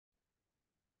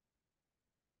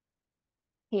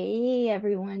Hey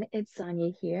everyone, it's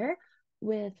Sonia here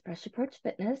with Fresh Approach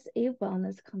Fitness, a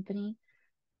wellness company.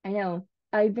 I know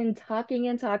I've been talking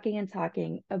and talking and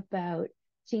talking about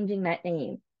changing that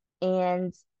name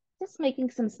and just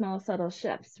making some small subtle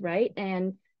shifts, right?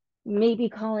 And maybe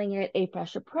calling it a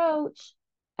fresh approach.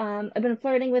 I've been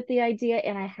flirting with the idea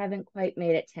and I haven't quite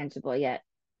made it tangible yet.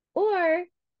 Or,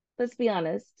 let's be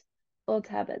honest, old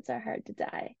habits are hard to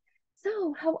die.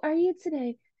 So, how are you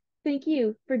today? Thank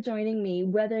you for joining me,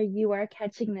 whether you are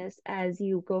catching this as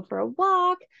you go for a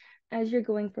walk, as you're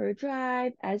going for a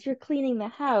drive, as you're cleaning the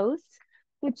house,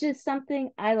 which is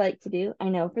something I like to do. I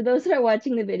know for those that are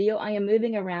watching the video, I am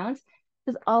moving around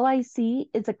because all I see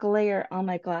is a glare on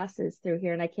my glasses through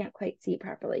here and I can't quite see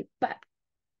properly. But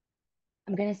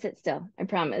I'm gonna sit still, I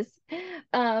promise.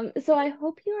 So I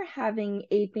hope you are having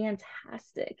a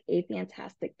fantastic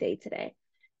day today.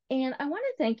 And I want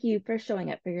to thank you for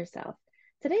showing up for yourself.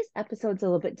 Today's episode's a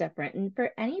little bit different. And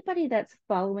for anybody that's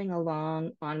following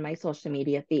along on my social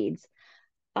media feeds,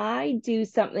 I do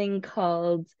something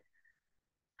called,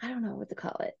 I don't know what to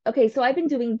call it. Okay, so I've been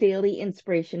doing daily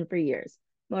inspiration for years.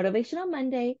 Motivational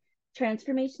Monday,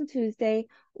 Transformation Tuesday,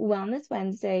 Wellness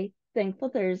Wednesday, Thankful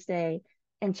Thursday,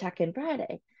 and Check-in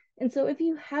Friday. And so if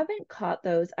you haven't caught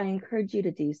those, I encourage you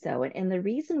to do so. And the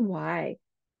reason why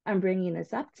I'm bringing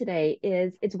this up today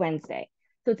is it's Wednesday.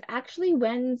 So it's actually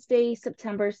Wednesday,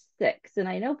 September 6th. And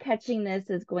I know catching this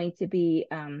is going to be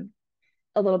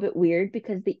a little bit weird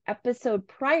because the episode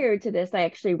prior to this, I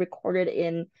actually recorded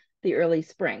in the early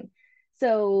spring.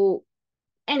 So,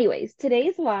 anyways,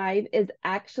 today's live is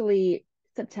actually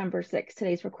September 6th,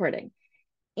 today's recording.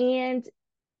 And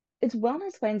it's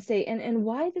Wellness Wednesday. And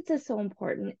why this is so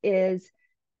important is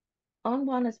on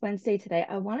Wellness Wednesday today,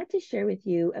 I wanted to share with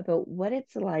you about what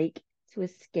it's like to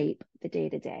escape the day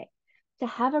to day, to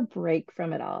have a break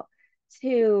from it all,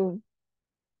 to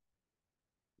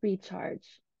recharge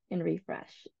and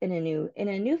refresh in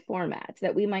a new format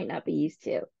that we might not be used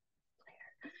to.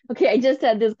 Okay, I just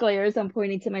had this glare, so I'm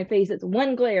pointing to my face. It's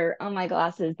one glare on my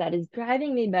glasses that is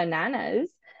driving me bananas,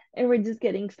 and we're just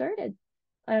getting started.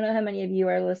 I don't know how many of you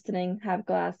are listening have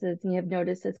glasses and you have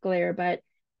noticed this glare, but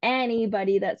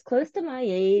anybody that's close to my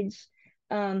age,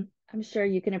 I'm sure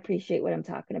you can appreciate what I'm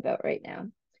talking about right now.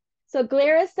 So,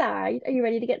 glare aside, are you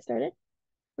ready to get started?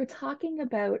 We're talking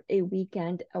about a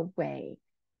weekend away,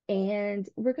 and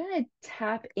we're going to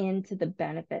tap into the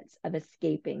benefits of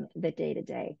escaping the day to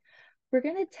day. We're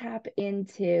going to tap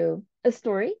into a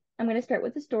story. I'm going to start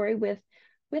with a story with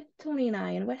Tony and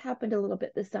I and what happened a little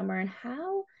bit this summer and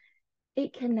how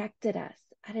it connected us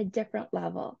at a different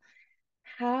level,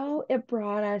 how it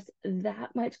brought us that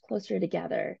much closer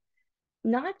together,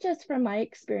 not just from my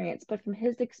experience, but from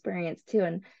his experience too.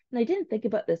 And I didn't think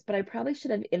about this, but I probably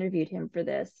should have interviewed him for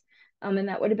this. And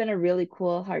that would have been a really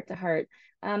cool heart to heart.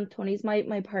 Tony's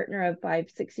my partner of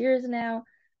 5, 6 years now,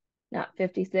 not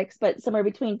 56, but somewhere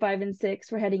between 5 and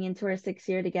 6. We're heading into our 6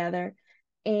 year together.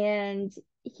 And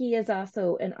he is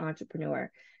also an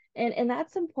entrepreneur. And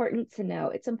that's important to know.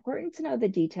 It's important to know the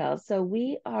details. So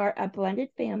we are a blended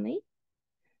family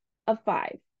of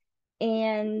 5.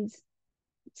 And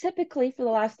typically for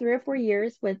the last 3 or 4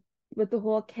 years with the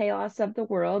whole chaos of the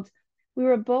world, we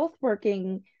were both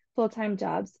working full-time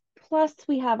jobs. Plus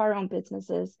we have our own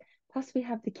businesses. Plus we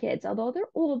have the kids. Although they're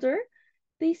older,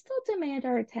 they still demand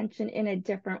our attention in a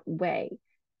different way.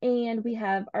 And we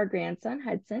have our grandson,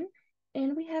 Hudson,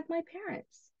 and we have my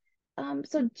parents.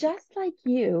 So just like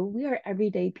you, we are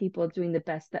everyday people doing the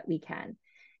best that we can.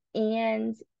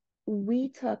 And we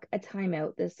took a time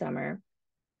out this summer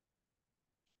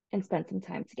and spent some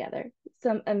time together,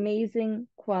 some amazing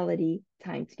quality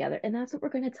time together. And that's what we're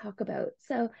going to talk about.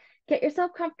 So get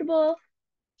yourself comfortable.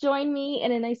 Join me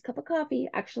in a nice cup of coffee.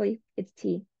 Actually, it's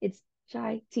tea. It's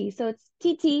chai tea. So it's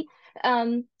tea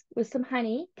with some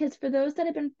honey. Because for those that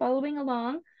have been following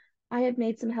along, I have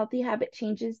made some healthy habit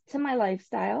changes to my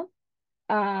lifestyle.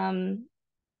 Um,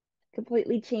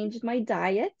 Completely changed my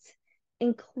diet,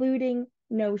 including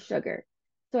no sugar.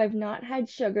 So I've not had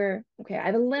sugar. Okay,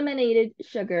 I've eliminated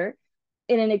sugar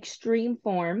in an extreme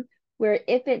form where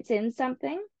if it's in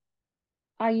something,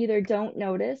 I either don't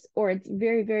notice or it's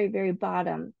very, very, very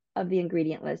bottom of the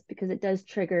ingredient list because it does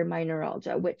trigger my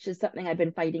neuralgia, which is something I've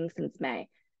been fighting since May.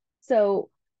 So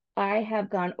I have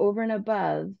gone over and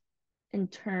above in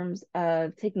terms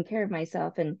of taking care of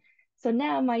myself. And so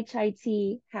now my chai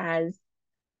tea has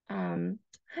um,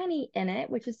 honey in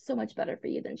it, which is so much better for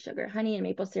you than sugar. Honey and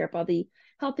maple syrup, all the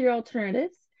healthier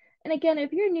alternatives. And again,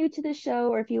 if you're new to the show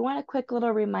or if you want a quick little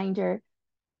reminder,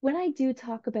 when I do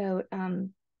talk about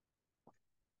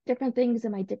different things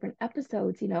in my different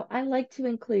episodes, I like to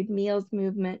include meals,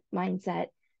 movement, mindset,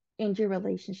 and your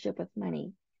relationship with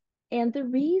money. And the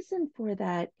reason for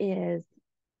that is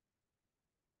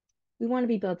we want to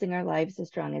be building our lives as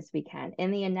strong as we can.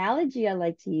 And the analogy I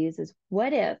like to use is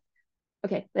what if,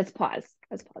 okay, let's pause.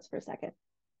 Let's pause for a second.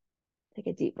 Take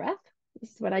a deep breath.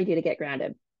 This is what I do to get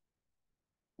grounded.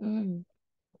 Remind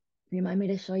me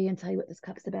to show you and tell you what this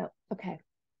cup's about. Okay.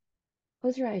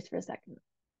 Close your eyes for a second,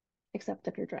 except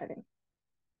if you're driving.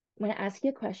 I'm going to ask you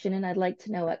a question, and I'd like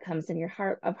to know what comes in your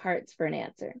heart of hearts for an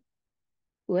answer.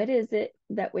 What is it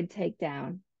that would take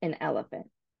down an elephant?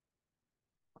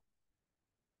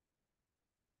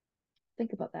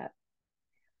 Think about that.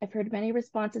 I've heard many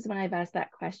responses when I've asked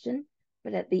that question,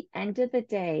 but at the end of the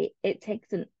day, it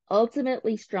takes an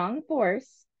ultimately strong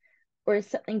force or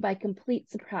something by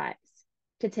complete surprise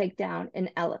to take down an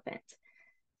elephant.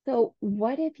 So,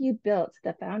 what if you built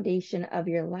the foundation of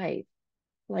your life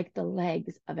like the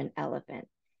legs of an elephant?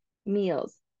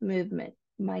 Meals, movement,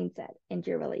 mindset, and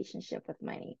your relationship with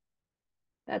money.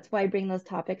 That's why I bring those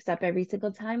topics up every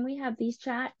single time we have these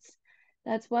chats.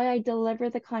 That's why I deliver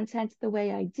the content the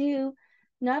way I do.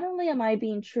 Not only am I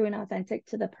being true and authentic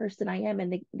to the person I am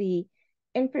and the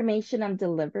information I'm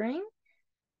delivering,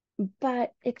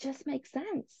 but it just makes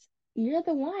sense. You're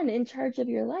the one in charge of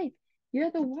your life. You're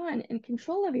the one in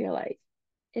control of your life.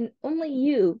 And only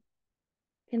you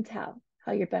can tell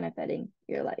how you're benefiting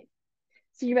your life.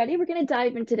 So you ready? We're going to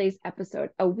dive into today's episode,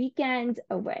 a weekend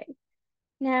away.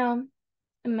 Now,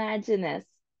 imagine this.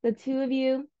 The two of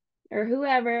you, or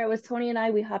whoever, it was Tony and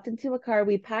I, we hopped into a car,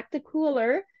 we packed a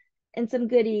cooler and some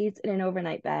goodies in an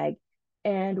overnight bag,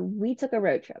 and we took a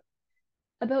road trip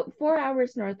about 4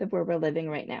 hours north of where we're living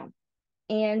right now.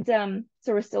 And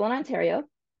so we're still in Ontario,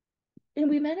 and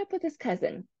we met up with his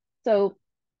cousin. So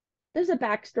there's a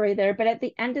backstory there, but at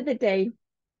the end of the day,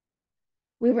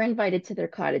 we were invited to their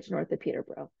cottage north of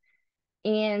Peterborough.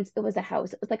 And it was a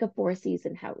house. It was like a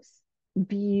four-season house.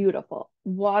 Beautiful.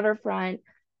 Waterfront.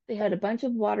 They had a bunch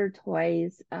of water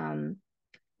toys,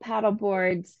 paddle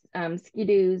boards,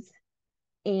 ski-doos,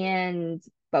 and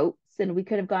boats. And we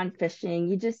could have gone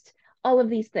fishing. All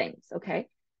of these things, okay?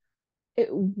 It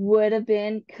would have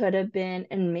been, could have been,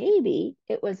 and maybe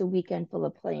it was a weekend full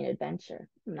of play and adventure.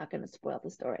 I'm not going to spoil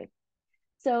the story.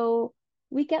 So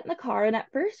we get in the car, and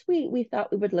at first we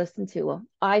thought we would listen to, well,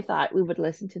 I thought we would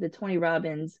listen to the Tony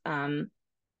Robbins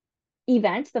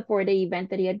event, the 4-day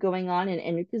event that he had going on.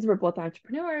 And because we're both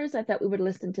entrepreneurs, I thought we would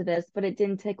listen to this, but it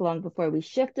didn't take long before we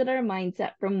shifted our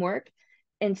mindset from work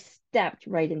and stepped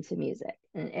right into music.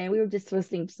 And we were just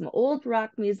listening to some old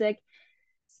rock music,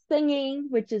 singing,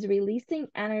 which is releasing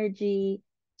energy.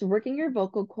 It's working your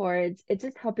vocal cords. It's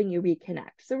just helping you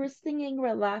reconnect. So we're singing,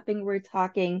 we're laughing, we're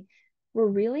talking. We're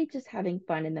really just having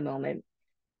fun in the moment.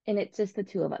 And it's just the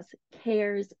two of us,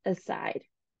 cares aside.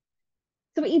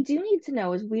 So what you do need to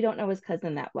know is we don't know his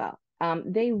cousin that well.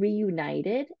 They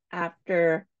reunited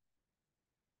after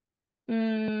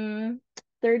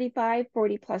 35,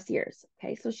 40 plus years.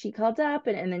 Okay, so she called up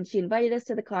and then she invited us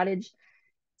to the cottage.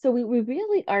 So we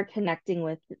really are connecting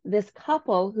with this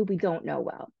couple who we don't know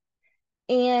well.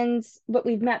 But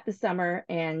we've met this summer,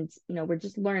 and we're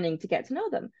just learning to get to know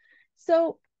them.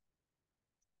 So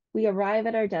we arrive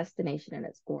at our destination, and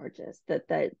it's gorgeous.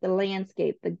 The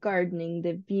landscape, the gardening,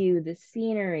 the view, the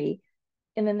scenery.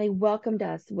 And then they welcomed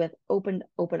us with open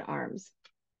arms.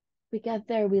 We get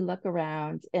there, we look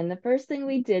around, and the first thing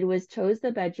we did was chose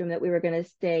the bedroom that we were going to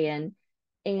stay in.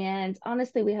 And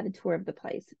honestly, we had a tour of the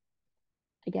place.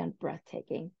 Again,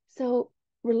 breathtaking. So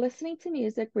we're listening to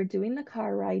music, we're doing the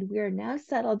car ride. We are now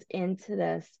settled into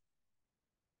this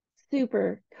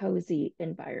super cozy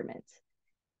environment.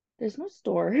 There's no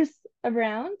stores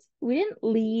around. We didn't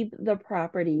leave the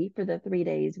property for the 3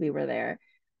 days we were there.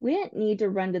 We didn't need to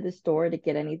run to the store to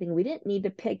get anything. We didn't need to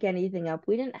pick anything up.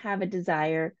 We didn't have a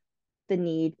desire, the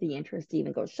need, the interest to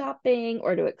even go shopping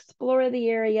or to explore the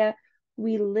area.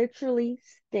 We literally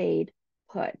stayed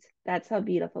put. That's how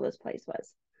beautiful this place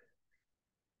was.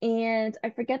 And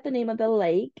I forget the name of the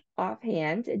lake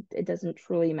offhand. It doesn't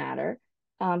truly matter.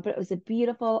 But it was a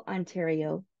beautiful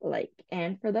Ontario lake.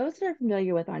 And for those that are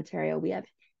familiar with Ontario, we have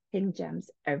hidden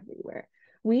gems everywhere.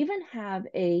 We even have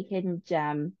a hidden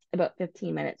gem about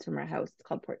 15 minutes from our house. It's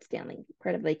called Port Stanley,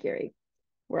 part of Lake Erie,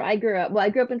 where I grew up. Well, I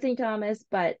grew up in St. Thomas,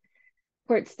 but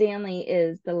Port Stanley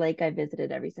is the lake I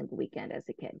visited every single weekend as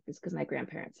a kid, just because my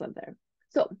grandparents lived there.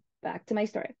 So back to my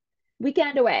story.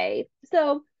 Weekend away.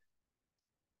 So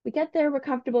we get there, we're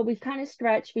comfortable, we kind of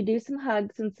stretch, we do some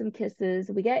hugs and some kisses.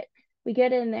 We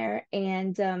get in there,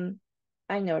 and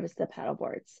I noticed the paddle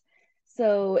boards.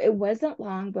 So it wasn't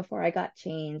long before I got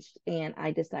changed and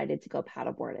I decided to go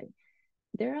paddle boarding.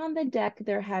 They're on the deck,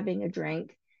 they're having a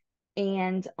drink.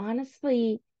 And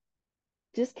honestly,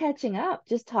 just catching up,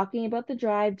 just talking about the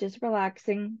drive, just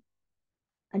relaxing.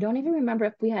 I don't even remember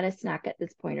if we had a snack at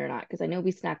this point or not, because I know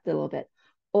we snacked a little bit.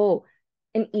 Oh,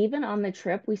 and even on the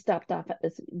trip, we stopped off at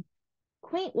this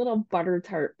quaint little butter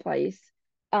tart place.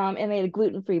 And they had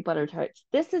gluten-free butter tarts.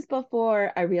 This is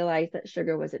before I realized that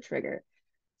sugar was a trigger.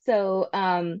 So,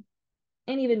 and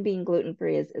even being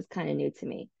gluten-free is kind of new to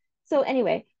me. So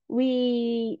anyway,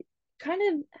 we kind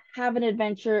of have an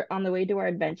adventure on the way to our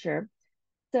adventure.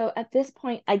 So at this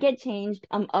point, I get changed.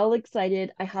 I'm all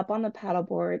excited. I hop on the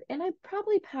paddleboard and I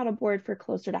probably paddleboard for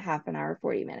closer to half an hour,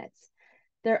 40 minutes.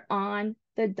 They're on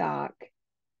the dock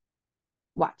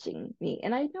watching me,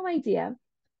 and I had no idea,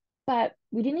 but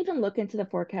we didn't even look into the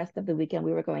forecast of the weekend.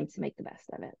 We were going to make the best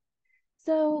of it.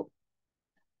 So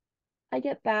I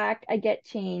get back, I get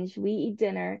changed, we eat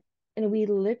dinner, and we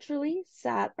literally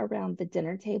sat around the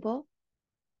dinner table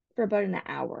for about an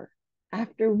hour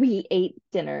after we ate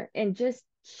dinner and just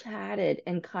chatted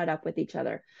and caught up with each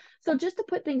other. So just to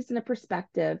put things into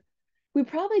perspective, we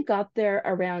probably got there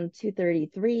around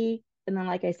 2:33. And then,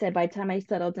 like I said, by the time I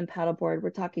settled in paddleboard,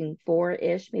 we're talking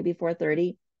 4-ish, maybe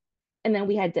 4:30. And then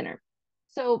we had dinner.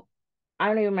 So I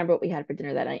don't even remember what we had for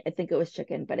dinner that night. I think it was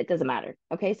chicken, but it doesn't matter.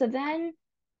 Okay, so then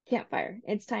campfire.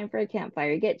 It's time for a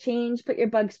campfire. You get changed, put your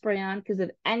bug spray on, because if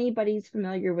anybody's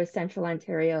familiar with Central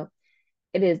Ontario,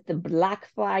 it is the black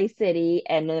fly city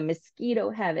and the mosquito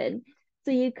heaven.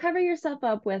 So you cover yourself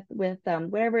up with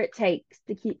whatever it takes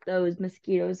to keep those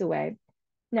mosquitoes away.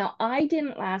 Now, I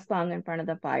didn't last long in front of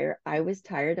the fire. I was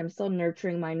tired. I'm still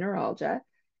nurturing my neuralgia,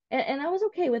 and I was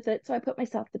okay with it. So I put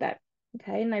myself to bed.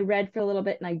 Okay. And I read for a little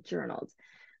bit and I journaled.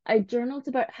 I journaled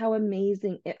about how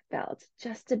amazing it felt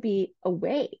just to be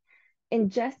away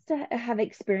and just to have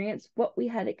experienced what we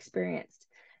had experienced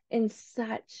in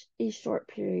such a short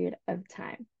period of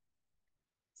time.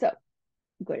 So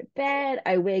I go to bed,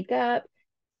 I wake up.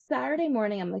 Saturday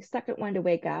morning, I'm the second one to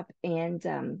wake up, and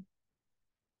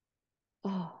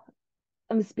oh,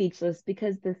 I'm speechless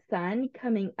because the sun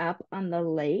coming up on the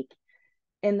lake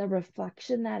and the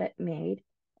reflection that it made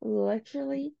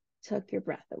literally took your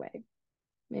breath away.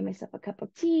 Made myself a cup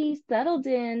of tea, settled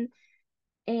in,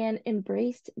 and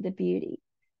embraced the beauty.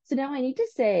 So now I need to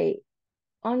say,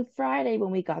 on Friday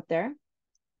when we got there,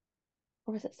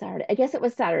 or was it Saturday? I guess it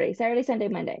was Saturday, Saturday, Sunday,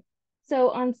 Monday. So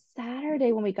on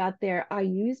Saturday when we got there, I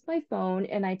used my phone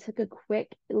and I took a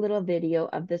quick little video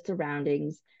of the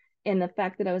surroundings and the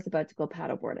fact that I was about to go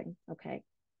paddleboarding. Okay.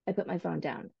 I put my phone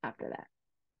down after that.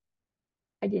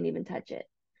 I didn't even touch it.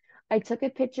 I took a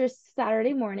picture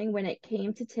Saturday morning when it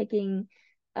came to taking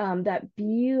that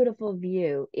beautiful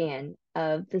view in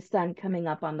of the sun coming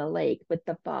up on the lake with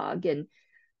the fog, and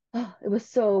oh, it was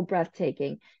so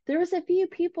breathtaking. There was a few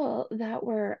people that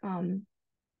were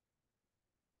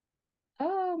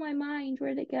oh, my mind,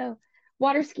 where'd it go?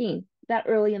 Water skiing that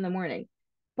early in the morning,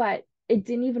 but it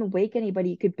didn't even wake anybody.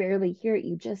 You could barely hear it.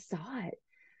 You just saw it.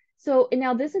 So, and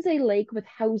now this is a lake with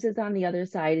houses on the other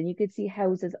side, and you could see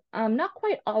houses not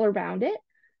quite all around it.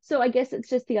 So I guess it's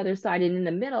just the other side, and in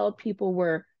the middle, people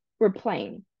were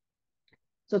playing.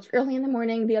 So it's early in the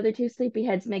morning. The other two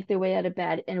sleepyheads make their way out of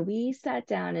bed, and we sat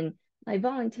down and I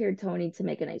volunteered Tony to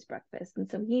make a nice breakfast. And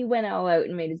so he went all out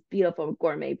and made his beautiful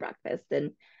gourmet breakfast.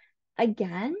 And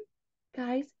again,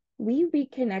 guys, we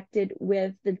reconnected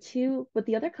with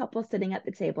the other couple sitting at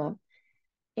the table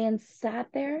and sat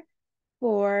there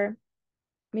for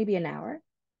maybe an hour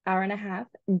and a half,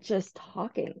 just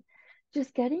talking,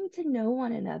 just getting to know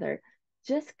one another,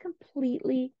 just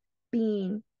completely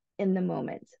being in the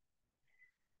moment.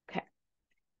 Okay.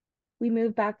 We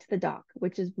moved back to the dock,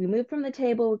 which is we moved from the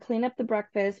table, we cleaned up the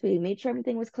breakfast, we made sure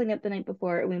everything was cleaned up the night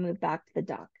before, and we moved back to the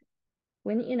dock.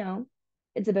 When you know,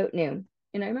 it's about noon.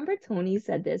 And I remember Tony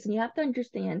said this, and you have to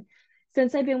understand,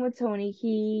 since I've been with Tony,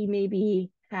 he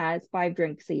maybe has 5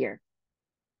 drinks a year.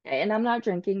 And I'm not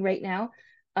drinking right now.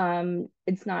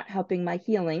 It's not helping my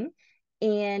healing,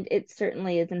 and it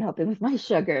certainly isn't helping with my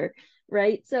sugar,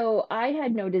 right? So I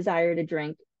had no desire to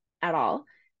drink at all.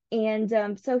 And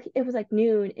so it was like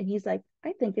noon, and he's like,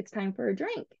 I think it's time for a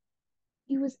drink.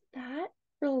 He was that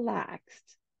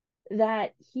relaxed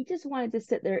that he just wanted to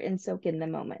sit there and soak in the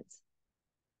moment.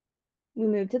 We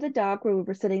moved to the dock where we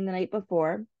were sitting the night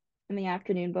before, in the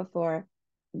afternoon before,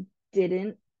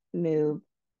 didn't move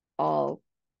all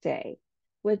day,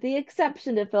 with the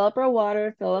exception to fill up our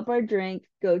water, fill up our drink,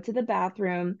 go to the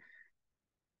bathroom,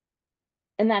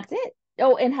 and that's it.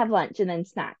 Oh, and have lunch and then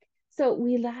snack. So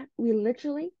we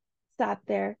literally sat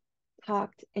there,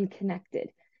 talked, and connected.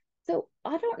 So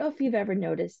I don't know if you've ever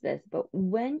noticed this, but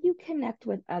when you connect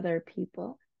with other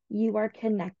people, you are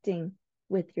connecting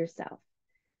with yourself.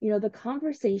 You know, the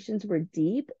conversations were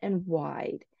deep and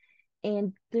wide.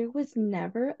 And there was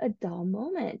never a dull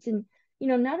moment. And,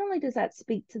 not only does that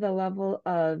speak to the level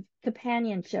of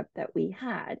companionship that we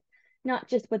had, not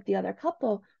just with the other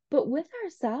couple, but with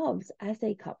ourselves as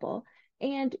a couple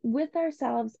and with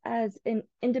ourselves as an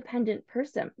independent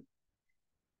person.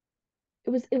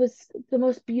 It was the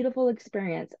most beautiful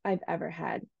experience I've ever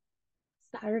had.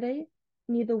 Saturday,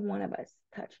 neither one of us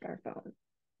touched our phone.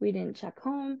 We didn't check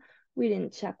home, we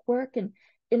didn't check work. And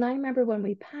I remember when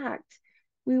we packed,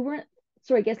 we weren't,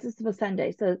 so I guess this was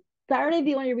Sunday. So Saturday,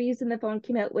 the only reason the phone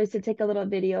came out was to take a little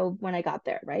video when I got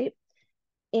there, right?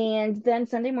 And then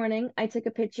Sunday morning, I took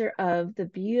a picture of the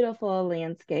beautiful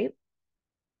landscape.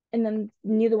 And then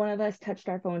neither one of us touched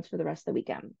our phones for the rest of the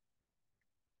weekend.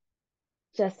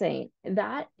 Just saying,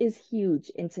 that is huge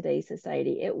in today's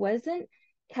society. It wasn't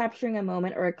capturing a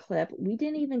moment or a clip. We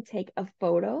didn't even take a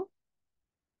photo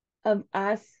of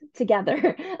us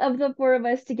together, of the four of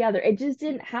us together. It just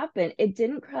didn't happen. It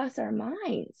didn't cross our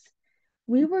minds.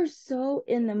 We were so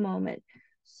in the moment,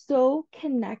 so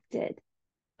connected.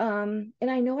 And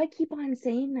I know I keep on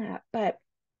saying that, but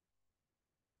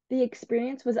the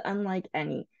experience was unlike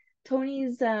any.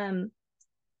 Tony's Terry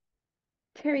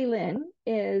Lynn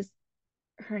is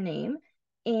her name,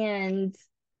 and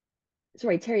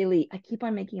sorry, Terry Lee. I keep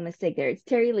on making a mistake there. It's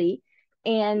Terry Lee.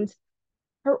 And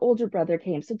her older brother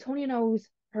came. So Tony knows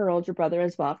her older brother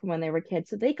as well from when they were kids.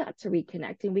 So they got to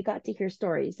reconnect and we got to hear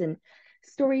stories and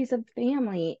stories of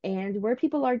family and where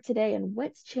people are today and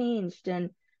what's changed. And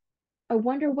I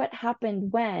wonder what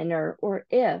happened when or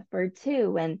if or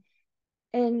two.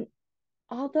 And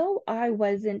although I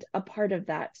wasn't a part of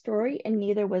that story and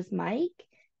neither was Mike,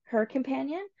 her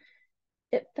companion,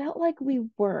 it felt like we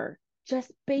were,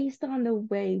 just based on the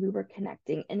way we were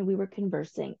connecting and we were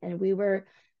conversing and we were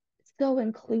so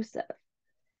inclusive.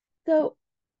 So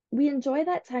we enjoy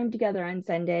that time together on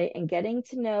Sunday and getting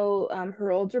to know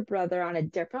her older brother on a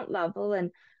different level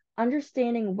and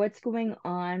understanding what's going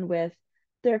on with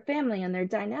their family and their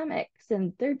dynamics.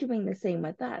 And they're doing the same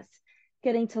with us,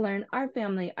 getting to learn our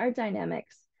family, our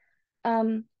dynamics.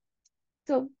 Um,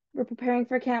 so we're preparing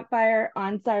for campfire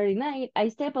on Saturday night. I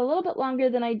stay up a little bit longer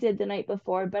than I did the night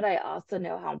before, but I also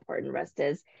know how important rest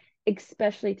is,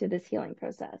 especially to this healing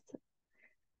process.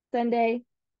 Sunday,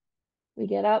 we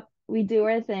get up, we do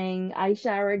our thing. I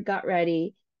showered, got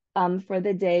ready for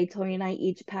the day. Tony and I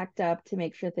each packed up to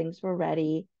make sure things were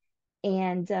ready.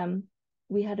 And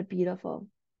we had a beautiful,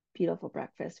 beautiful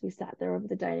breakfast. We sat there over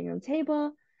the dining room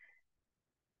table.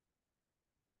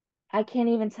 I can't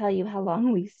even tell you how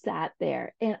long we sat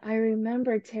there. And I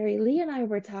remember Terry Lee and I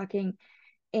were talking,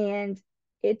 and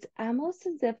it's almost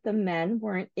as if the men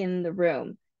weren't in the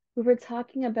room. We were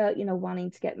talking about,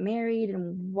 wanting to get married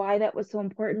and why that was so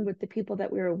important with the people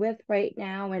that we were with right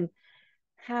now, and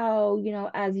how,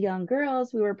 as young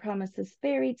girls, we were promised this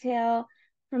fairy tale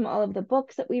from all of the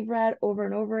books that we've read over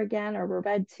and over again or were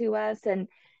read to us,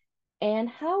 and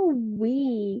how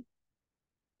we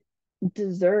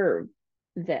deserve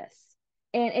this.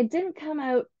 And it didn't come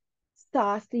out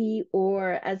saucy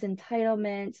or as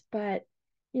entitlement, but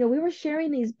we were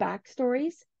sharing these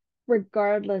backstories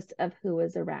regardless of who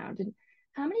was around. And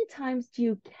how many times do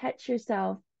you catch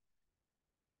yourself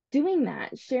doing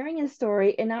that, sharing a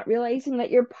story and not realizing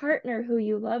that your partner who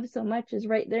you love so much is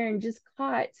right there and just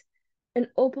caught an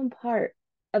open part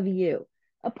of you,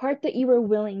 a part that you were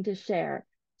willing to share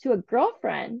to a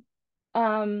girlfriend,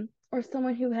 or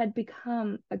someone who had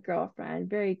become a girlfriend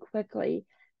very quickly,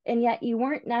 and yet you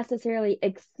weren't necessarily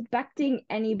expecting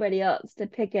anybody else to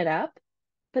pick it up,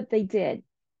 but they did.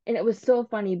 And it was so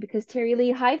funny because Terry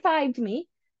Lee high-fived me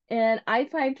and I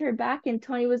fived her back, and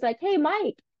Tony was like, "Hey,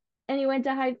 Mike." And he went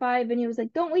to high five and he was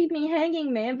like, "Don't leave me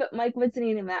hanging, man." But Mike wasn't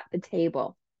even at the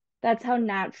table. That's how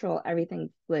natural everything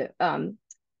flew.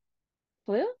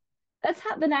 That's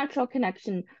how the natural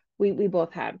connection we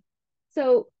both had.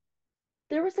 So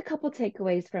there was a couple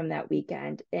takeaways from that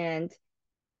weekend, and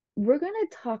we're going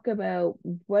to talk about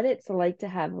what it's like to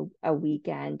have a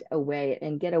weekend away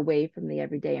and get away from the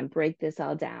everyday and break this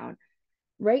all down.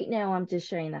 Right now, I'm just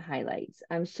sharing the highlights.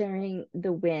 I'm sharing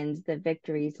the wins, the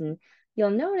victories, and you'll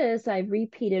notice I've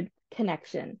repeated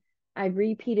connection. I've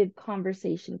repeated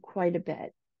conversation quite a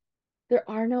bit. There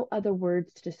are no other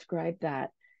words to describe that.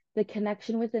 The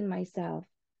connection within myself.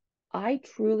 I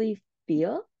truly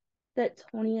feel that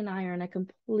Tony and I are on a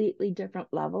completely different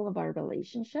level of our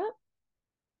relationship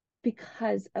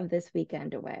because of this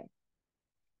weekend away.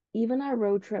 Even our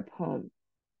road trip home,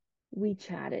 we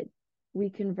chatted, we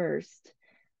conversed,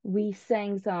 we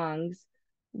sang songs.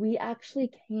 We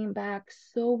actually came back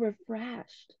so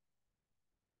refreshed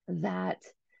that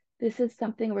this is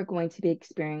something we're going to be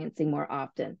experiencing more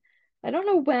often. I don't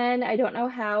know when, I don't know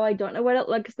how, I don't know what it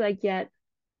looks like yet,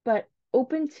 but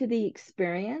open to the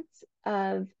experience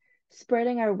of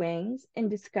spreading our wings and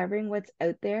discovering what's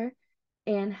out there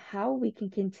and how we can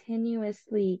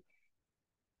continuously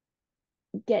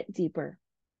get deeper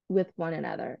with one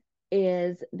another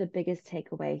is the biggest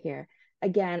takeaway here.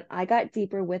 Again, I got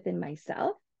deeper within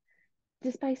myself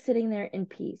just by sitting there in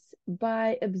peace,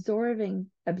 by absorbing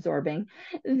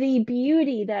the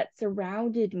beauty that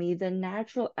surrounded me, the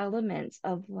natural elements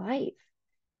of life.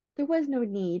 There was no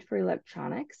need for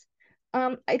electronics.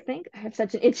 I think I have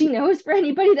such an itchy nose for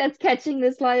anybody that's catching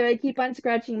this live. I keep on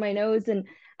scratching my nose, and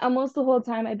almost the whole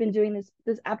time I've been doing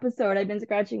this episode, I've been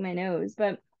scratching my nose.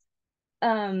 But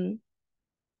um,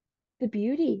 the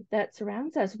beauty that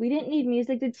surrounds us. We didn't need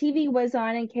music. The TV was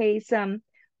on in case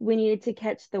we needed to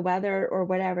catch the weather or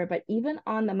whatever. But even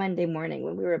on the Monday morning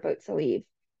when we were about to leave,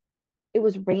 it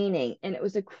was raining and it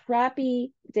was a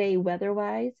crappy day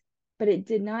weather-wise, but it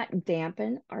did not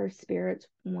dampen our spirits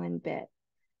one bit.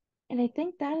 And I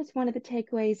think that is one of the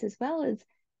takeaways as well is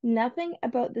nothing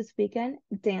about this weekend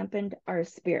dampened our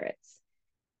spirits.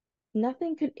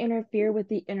 Nothing could interfere with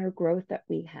the inner growth that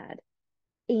we had.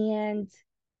 And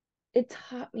it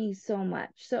taught me so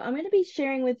much. So I'm going to be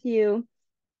sharing with you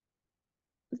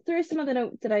through some of the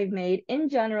notes that I've made in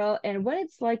general and what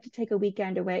it's like to take a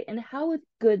weekend away and how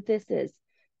good this is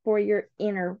for your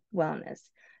inner wellness,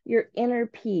 your inner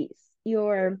peace,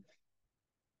 your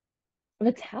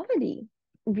vitality.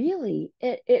 Really,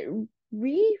 it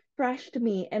refreshed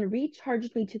me and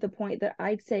recharged me to the point that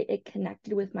I'd say it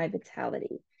connected with my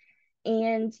vitality.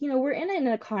 And, we're in an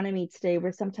economy today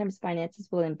where sometimes finances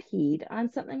will impede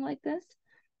on something like this,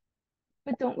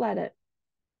 but don't let it.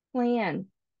 Plan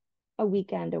a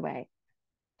weekend away.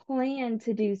 Plan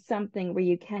to do something where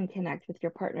you can connect with your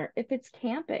partner. If it's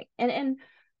camping and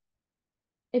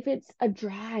if it's a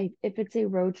drive, if it's a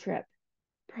road trip,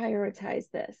 prioritize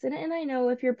this. And I know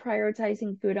if you're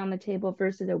prioritizing food on the table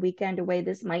versus a weekend away,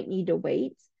 this might need to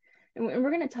wait. And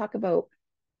we're going to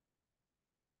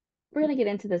we're going to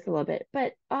get into this a little bit,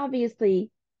 but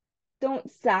obviously don't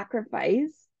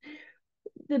sacrifice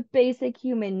the basic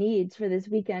human needs for this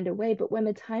weekend away. But when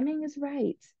the timing is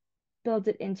right, build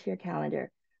it into your calendar.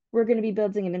 We're going to be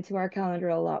building it into our calendar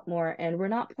a lot more. And we're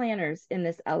not planners in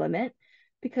this element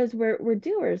because we're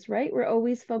doers, right? We're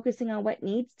always focusing on what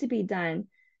needs to be done.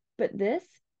 But this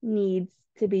needs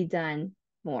to be done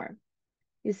more.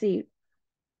 You see,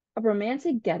 a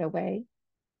romantic getaway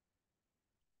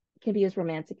can be as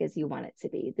romantic as you want it to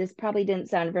be. This probably didn't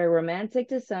sound very romantic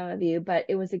to some of you, but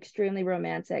it was extremely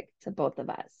romantic to both of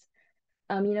us.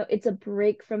 It's a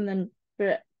break from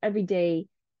the everyday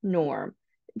norm.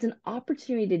 It's an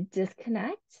opportunity to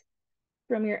disconnect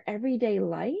from your everyday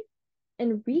life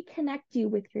and reconnect you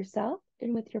with yourself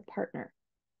and with your partner.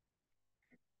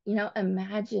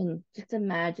 Just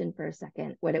imagine for a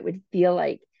second what it would feel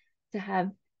like to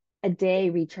have a day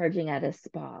recharging at a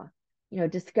spa,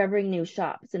 discovering new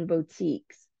shops and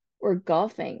boutiques, or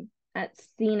golfing at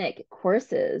scenic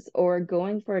courses, or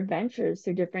going for adventures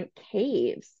through different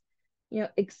caves,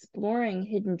 exploring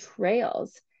hidden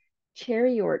trails,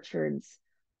 cherry orchards,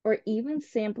 or even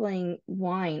sampling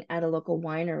wine at a local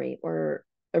winery or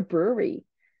a brewery,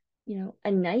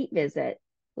 a night visit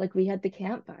like we had the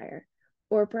campfire,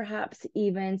 or perhaps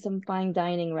even some fine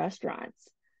dining restaurants,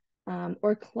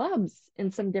 or clubs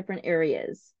in some different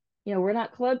areas. We're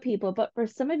not club people, but for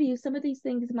some of you, some of these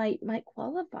things might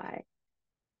qualify.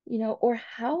 Or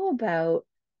how about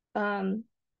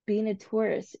being a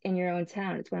tourist in your own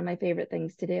town? It's one of my favorite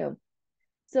things to do.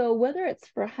 So whether it's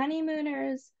for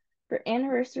honeymooners, for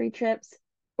anniversary trips,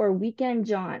 or weekend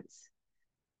jaunts,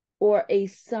 or a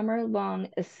summer-long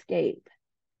escape,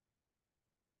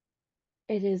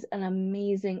 it is an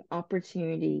amazing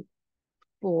opportunity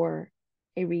for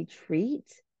a retreat,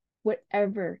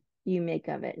 whatever you make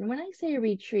of it. And when I say a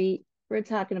retreat, we're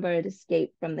talking about an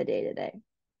escape from the day to day.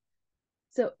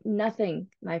 So nothing,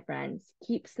 my friends,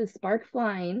 keeps the spark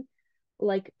flying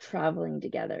like traveling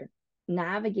together,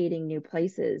 navigating new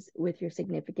places with your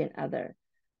significant other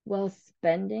while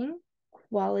spending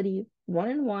quality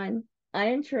one-on-one,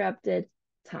 uninterrupted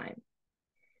time.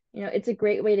 It's a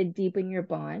great way to deepen your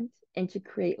bond and to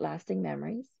create lasting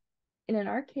memories. And in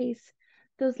our case,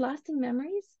 those lasting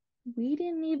memories, we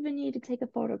didn't even need to take a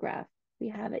photograph. We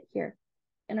have it here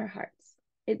in our hearts.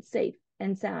 It's safe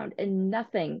and sound, and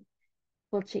nothing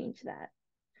will change that.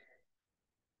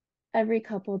 Every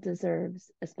couple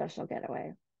deserves a special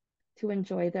getaway to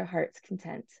enjoy their heart's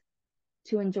content,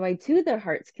 to enjoy to their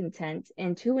heart's content,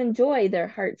 and to enjoy their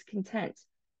heart's content,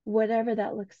 whatever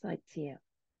that looks like to you.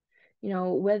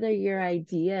 Whether your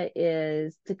idea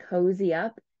is to cozy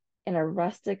up in a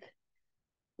rustic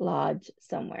lodge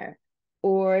somewhere,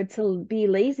 or to be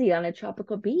lazy on a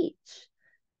tropical beach,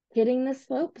 hitting the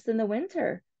slopes in the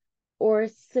winter, or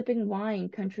sipping wine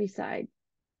countryside.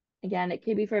 Again, it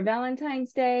could be for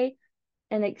Valentine's Day,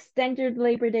 an extended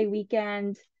Labor Day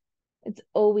weekend. It's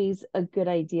always a good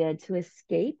idea to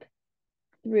escape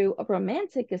through a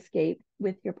romantic escape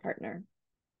with your partner.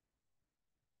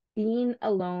 Being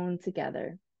alone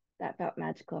together, that felt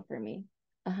magical for me,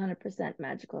 100%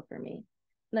 magical for me.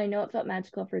 And I know it felt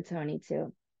magical for Tony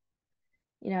too.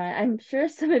 I'm sure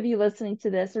some of you listening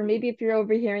to this, or maybe if you're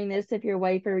overhearing this, if your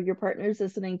wife or your partner's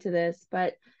listening to this,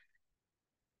 but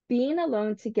being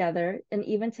alone together and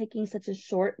even taking such a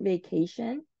short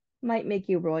vacation might make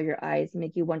you roll your eyes,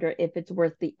 make you wonder if it's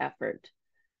worth the effort.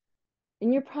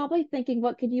 And you're probably thinking,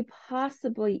 what could you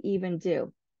possibly even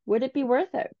do? Would it be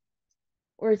worth it?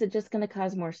 Or is it just going to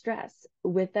cause more stress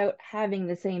without having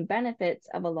the same benefits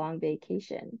of a long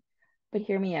vacation? But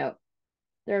hear me out.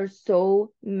 There are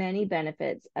so many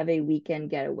benefits of a weekend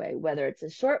getaway, whether it's a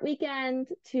short weekend,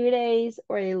 2 days,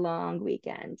 or a long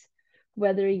weekend,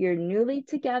 whether you're newly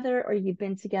together or you've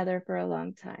been together for a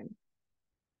long time.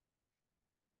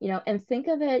 And think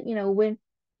of it,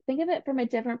 think of it from a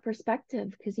different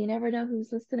perspective, because you never know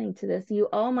who's listening to this. You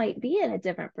all might be in a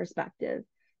different perspective.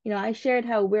 I shared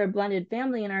how we're a blended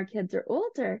family and our kids are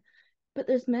older, but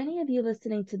there's many of you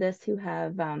listening to this who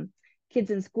have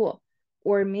kids in school,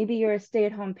 or maybe you're a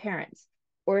stay-at-home parent,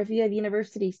 or if you have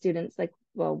university students, like,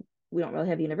 well, we don't really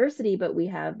have university, but we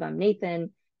have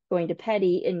Nathan going to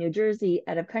Petty in New Jersey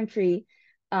out of country.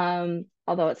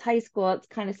 Although it's high school, it's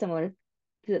kind of similar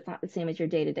because it's not the same as your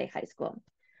day-to-day high school.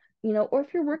 Or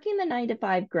if you're working the 9 to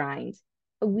 5 grind,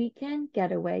 a weekend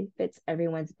getaway fits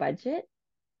everyone's budget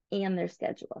and their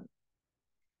schedule.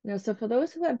 So for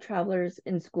those who have travelers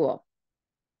in school,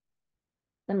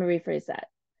 let me rephrase that.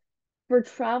 For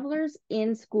travelers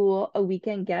in school, a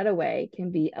weekend getaway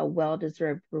can be a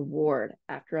well-deserved reward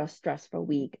after a stressful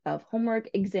week of homework,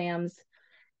 exams,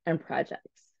 and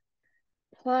projects.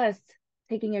 Plus,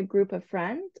 taking a group of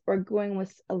friends or going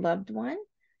with a loved one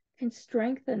can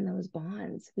strengthen those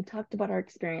bonds. We talked about our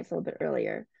experience a little bit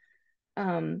earlier.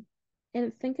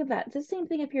 And think of that. It's the same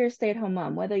thing if you're a stay-at-home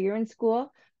mom, whether you're in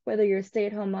school, whether you're a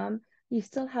stay-at-home mom, you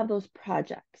still have those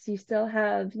projects. You still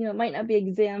have, it might not be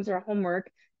exams or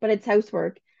homework, but it's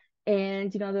housework.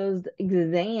 And, those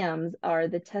exams are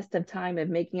the test of time of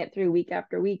making it through week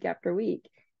after week after week.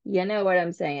 You know what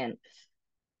I'm saying?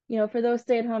 For those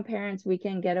stay-at-home parents,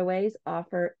 weekend getaways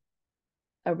offer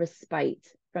a respite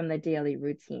from the daily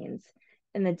routines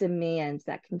and the demands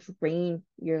that can drain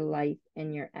your life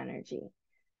and your energy.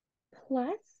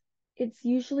 Plus, it's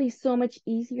usually so much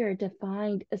easier to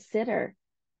find a sitter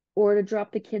or to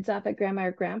drop the kids off at grandma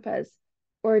or grandpa's,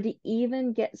 or to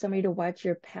even get somebody to watch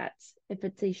your pets if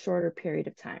it's a shorter period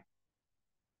of time.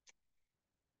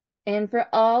 And for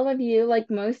all of you, like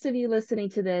most of you listening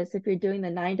to this, if you're doing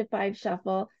the 9 to 5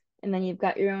 shuffle and then you've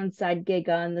got your own side gig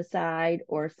on the side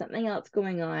or something else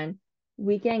going on,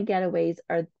 weekend getaways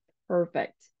are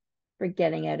perfect for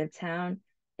getting out of town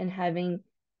and having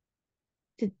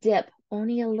to dip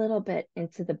only a little bit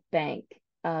into the bank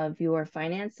of your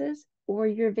finances or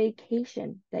your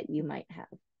vacation that you might have.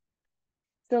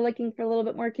 Still looking for a little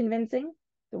bit more convincing?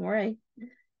 Don't worry.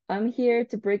 I'm here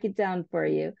to break it down for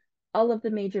you. All of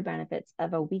the major benefits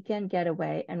of a weekend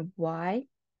getaway and why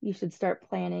you should start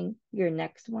planning your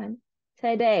next one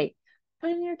today.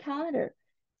 Put it in your calendar.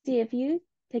 See if you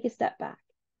take a step back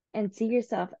and see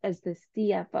yourself as the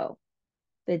CFO,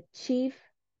 the Chief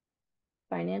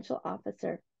Financial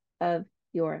Officer of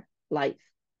your life.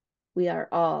 We are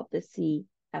all the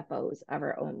CFOs of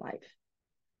our own life.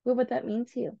 What would that mean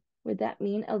to you? Would that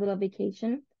mean a little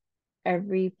vacation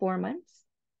every 4 months?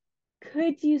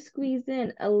 Could you squeeze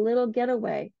in a little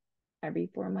getaway every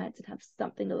 4 months and have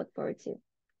something to look forward to?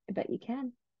 I bet you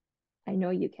can. I know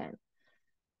you can.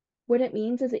 What it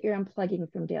means is that you're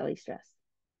unplugging from daily stress.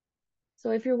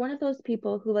 So if you're one of those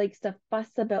people who likes to fuss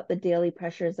about the daily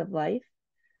pressures of life,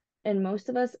 and most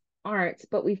of us aren't,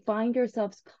 but we find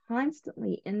ourselves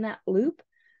constantly in that loop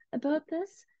about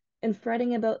this and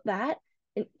fretting about that,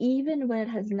 and even when it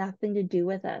has nothing to do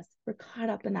with us, we're caught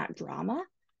up in that drama.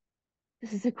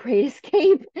 This is a great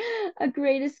escape, a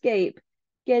great escape.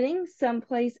 Getting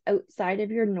someplace outside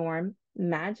of your norm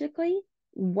magically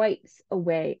wipes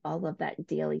away all of that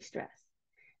daily stress.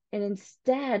 And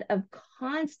instead of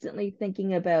constantly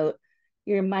thinking about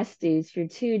your must-dos, your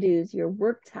to-dos, your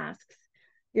work tasks,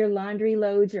 your laundry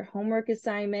loads, your homework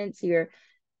assignments, you're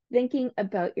thinking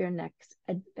about your next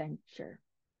adventure.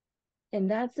 And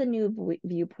that's a new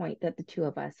viewpoint that the two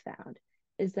of us found,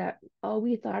 is that all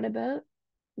we thought about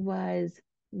was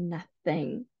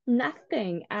nothing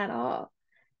Nothing at all.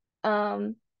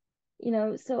 Um,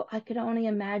 so I could only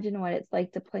imagine what it's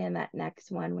like to plan that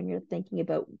next one when you're thinking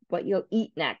about what you'll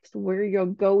eat next, where you'll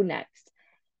go next,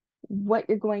 what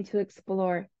you're going to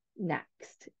explore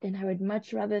next. And I would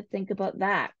much rather think about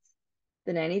that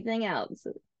than anything else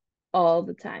all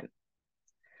the time.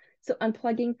 So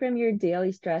unplugging from your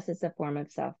daily stress is a form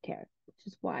of self-care, which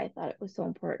is why I thought it was so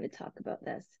important to talk about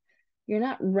this. You're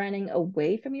not running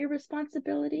away from your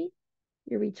responsibility,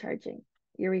 you're recharging,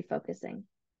 you're refocusing.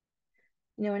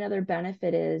 Another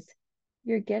benefit is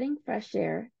you're getting fresh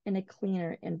air in a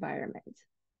cleaner environment.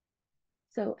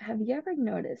 So, have you ever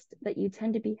noticed that you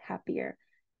tend to be happier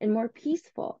and more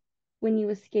peaceful when you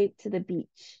escape to the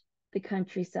beach, the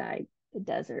countryside, the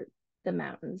desert, the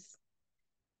mountains?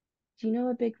 Do you know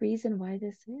a big reason why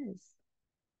this is?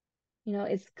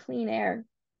 It's clean air,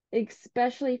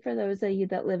 especially for those of you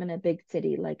that live in a big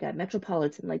city like a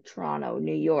metropolitan, like Toronto,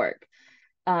 New York,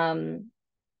 um,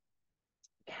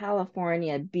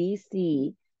 California,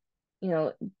 BC. You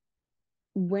know,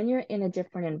 when you're in a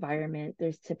different environment,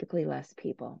 there's typically less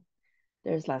people,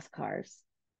 there's less cars,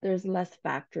 there's less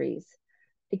factories,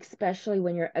 especially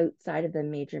when you're outside of the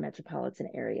major metropolitan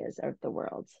areas of the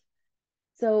world.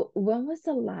 So, when was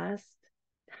the last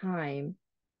time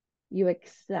you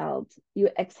exhaled,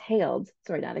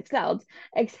 sorry, not excelled,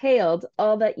 exhaled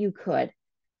all that you could,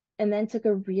 and then took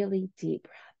a really deep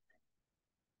breath?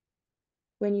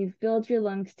 When you filled your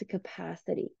lungs to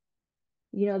capacity,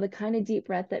 the kind of deep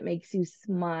breath that makes you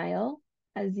smile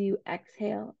as you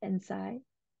exhale and sigh?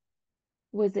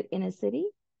 Was it in a city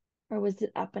or was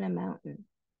it up in a mountain,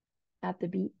 at the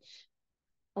beach,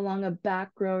 along a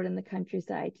back road in the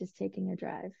countryside, just taking a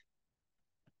drive?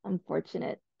 I'm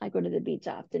fortunate. I go to the beach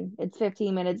often. It's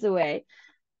 15 minutes away.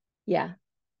 Yeah,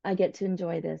 I get to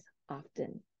enjoy this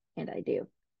often, and I do.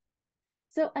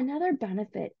 So, another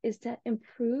benefit is to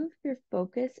improve your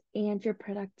focus and your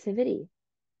productivity.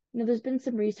 There's been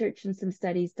some research and some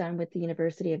studies done with the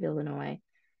University of Illinois,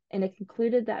 and it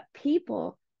concluded that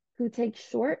people who take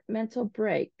short mental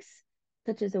breaks,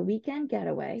 such as a weekend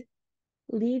getaway,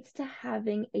 leads to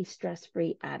having a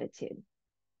stress-free attitude.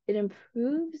 It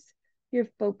improves your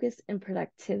focus and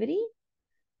productivity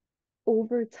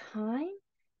over time,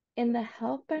 and the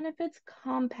health benefits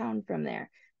compound from there,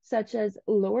 such as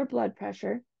lower blood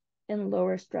pressure and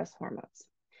lower stress hormones.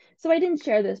 So I didn't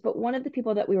share this, but one of the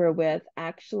people that we were with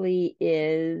actually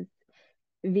is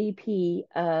VP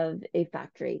of a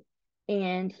factory,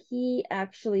 and he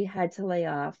actually had to lay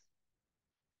off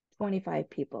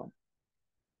 25 people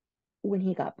when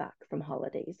he got back from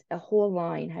holidays. A whole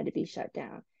line had to be shut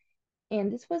down.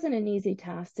 And this wasn't an easy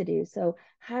task to do. So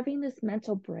having this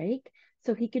mental break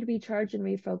so he could recharge and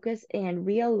refocus and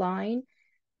realign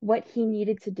what he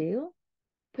needed to do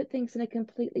put things in a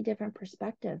completely different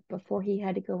perspective before he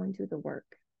had to go and do the work.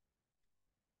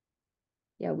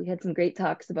 Yeah, we had some great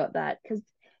talks about that because,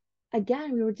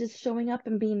 again, we were just showing up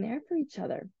and being there for each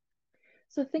other.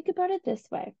 So think about it this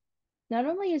way. Not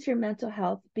only is your mental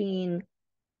health being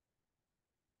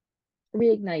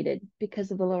reignited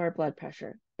because of the lower blood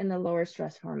pressure and the lower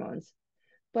stress hormones,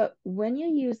 but when you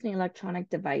use an electronic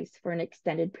device for an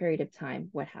extended period of time,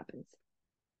 what happens?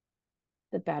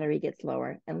 The battery gets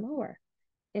lower and lower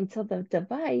until the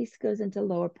device goes into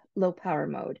low power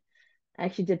mode. I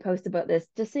actually did post about this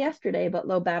just yesterday about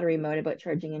low battery mode, about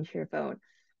charging into your phone.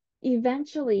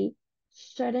 Eventually,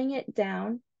 shutting it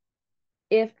down,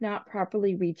 if not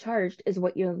properly recharged, is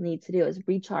what you'll need to do, is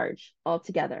recharge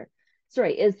altogether.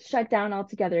 Sorry, is shut down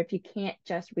altogether if you can't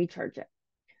just recharge it.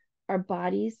 Our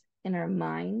bodies and our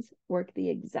minds work the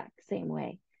exact same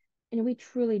way. And we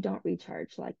truly don't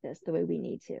recharge like this the way we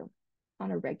need to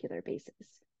on a regular basis.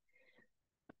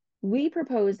 We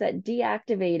propose that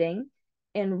deactivating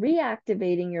and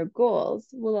reactivating your goals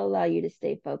will allow you to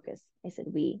stay focused. I said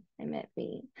we, I meant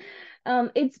me.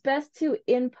 It's best to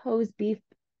impose beef.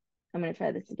 I'm gonna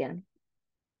try this again.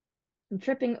 I'm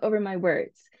tripping over my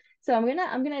words. So I'm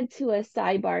gonna do a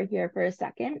sidebar here for a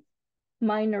second.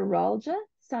 My neuralgia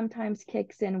sometimes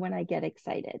kicks in when I get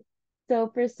excited. So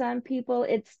for some people,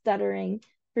 it's stuttering.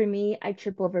 For me, I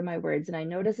trip over my words, and I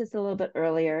noticed this a little bit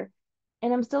earlier.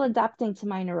 And I'm still adapting to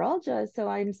my neuralgia, so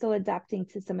I'm still adapting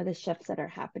to some of the shifts that are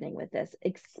happening with this,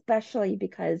 especially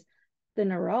because the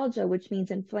neuralgia, which means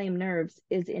inflamed nerves,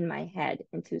 is in my head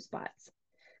in two spots.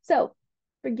 So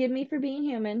forgive me for being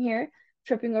human here,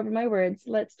 tripping over my words.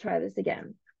 Let's try this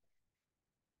again.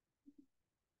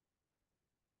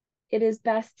 It is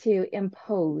best to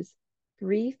impose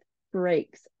brief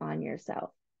breaks on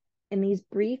yourself. And these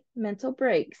brief mental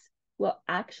breaks will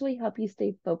actually help you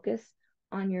stay focused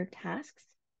on your tasks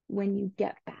when you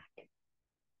get back.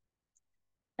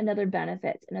 Another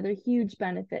benefit, another huge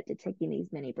benefit to taking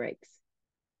these mini breaks.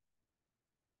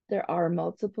 There are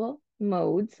multiple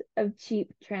modes of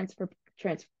cheap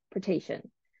transportation.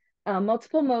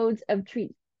 Multiple modes of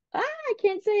I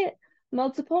can't say it.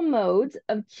 Multiple modes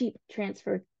of cheap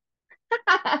transfer.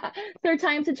 Third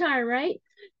time's a charm, right?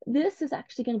 This is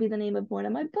actually going to be the name of one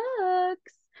of my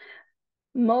books.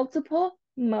 Multiple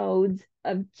modes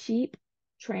of cheap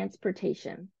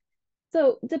transportation.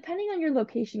 So, depending on your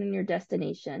location and your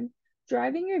destination,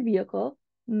 driving your vehicle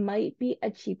might be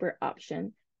a cheaper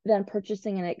option than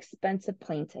purchasing an expensive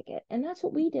plane ticket. And that's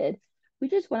what we did. We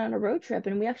just went on a road trip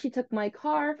and we actually took my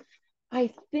car.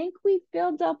 I think we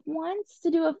filled up once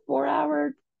to do a 4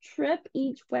 hour trip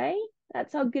each way.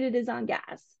 That's how good it is on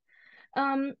gas.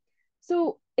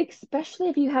 So especially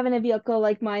if you have a vehicle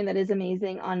like mine that is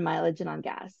amazing on mileage and on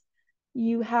gas,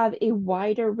 you have a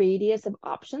wider radius of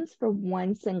options for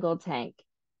one single tank.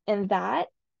 And that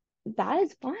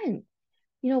is fun.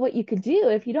 You know what you could do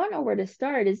if you don't know where to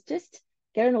start is just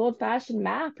get an old-fashioned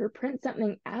map or print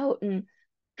something out and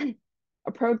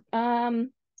approach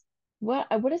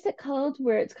what is it called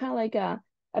where it's kind of like a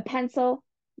pencil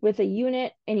with a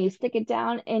unit and you stick it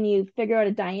down and you figure out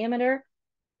a diameter.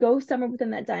 Go somewhere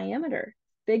within that diameter.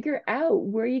 Figure out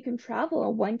where you can travel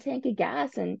on one tank of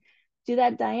gas and do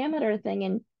that diameter thing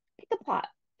and pick a plot.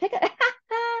 Pick a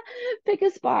pick a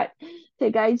spot.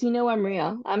 Hey guys, you know I'm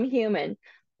real. I'm human.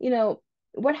 You know,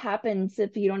 what happens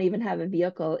if you don't even have a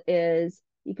vehicle is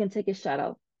you can take a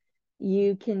shuttle.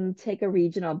 You can take a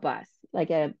regional bus,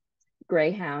 like a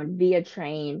Greyhound via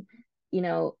train, you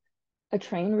know, a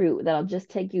train route that'll just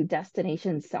take you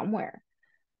destination somewhere.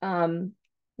 Um,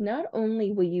 Not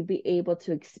only will you be able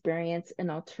to experience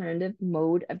an alternative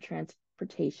mode of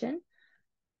transportation,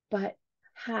 but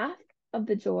half of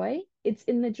the joy, it's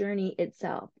in the journey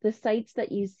itself, the sights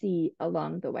that you see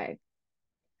along the way.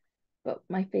 But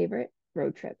my favorite,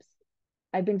 road trips.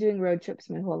 I've been doing road trips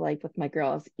my whole life with my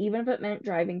girls, even if it meant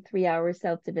driving 3 hours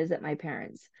south to visit my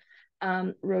parents.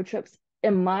 Road trips,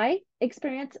 in my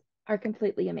experience, are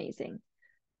completely amazing.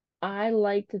 I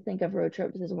like to think of road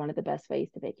trips as one of the best ways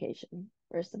to vacation.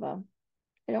 First of all,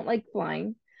 I don't like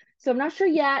flying. So I'm not sure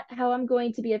yet how I'm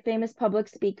going to be a famous public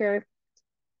speaker,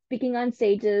 speaking on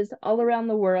stages all around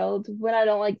the world when I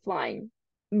don't like flying.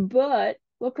 But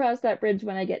we'll cross that bridge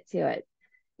when I get to it.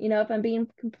 You know, if I'm being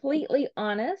completely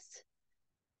honest,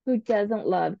 who doesn't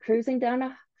love cruising down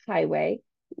a highway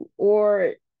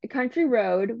or a country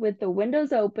road with the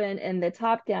windows open and the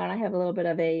top down? I have a little bit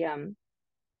of a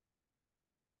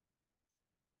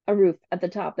roof at the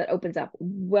top that opens up.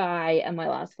 Why am I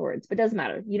lost for words? But it doesn't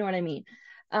matter. You know what I mean.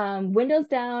 Windows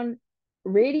down,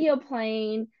 radio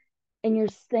playing, and you're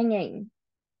singing.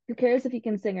 Who cares if you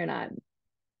can sing or not?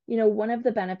 You know, one of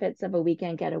the benefits of a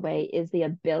weekend getaway is the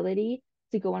ability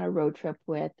to go on a road trip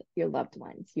with your loved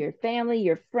ones, your family,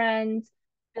 your friends,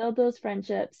 build those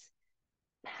friendships,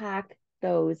 pack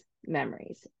those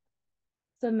memories.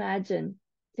 So imagine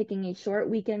taking a short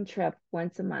weekend trip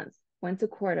once a month, once a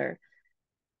quarter,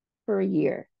 for a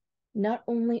year. Not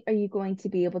only are you going to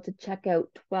be able to check out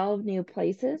 12 new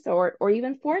places or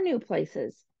even 4 new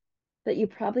places that you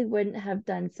probably wouldn't have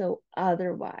done so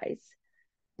otherwise,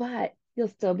 but you'll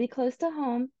still be close to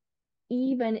home,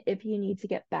 even if you need to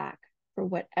get back for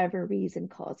whatever reason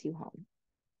calls you home.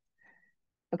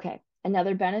 Okay,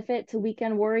 another benefit to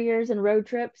weekend warriors and road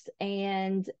trips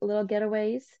and little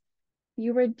getaways,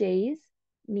 fewer days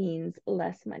means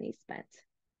less money spent.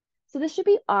 So this should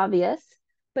be obvious,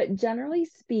 but generally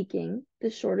speaking, the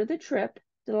shorter the trip,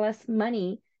 the less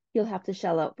money you'll have to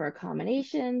shell out for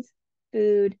accommodations,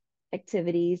 food,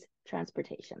 activities,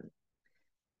 transportation.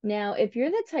 Now, if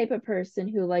you're the type of person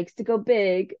who likes to go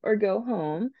big or go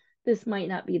home, this might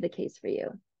not be the case for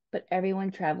you, but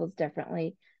everyone travels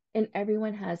differently and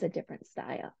everyone has a different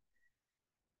style.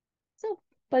 So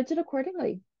budget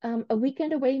accordingly. A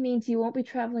weekend away means you won't be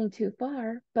traveling too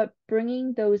far, but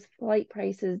bringing those flight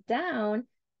prices down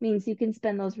means you can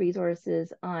spend those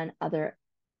resources on other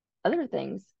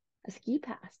things, a ski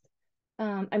pass.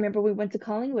 I remember we went to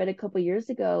Collingwood a couple years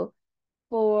ago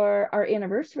for our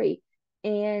anniversary,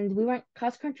 and we went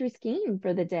cross country skiing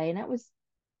for the day, and that was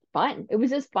fun. It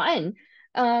was just fun.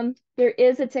 There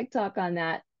is a TikTok on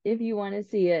that. If you want to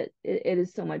see it, it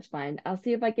is so much fun. I'll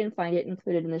see if I can find it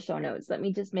included in the show notes. Let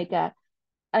me just make a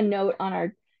note on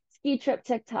our ski trip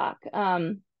TikTok.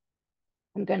 I'm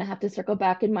gonna have to circle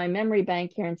back in my memory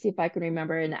bank here and see if I can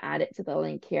remember and add it to the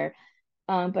link here.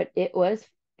 But it was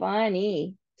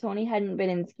funny. Tony hadn't been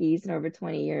in skis in over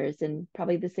 20 years, and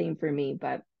probably the same for me,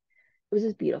 but it was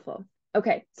just beautiful.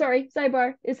 Okay, sorry,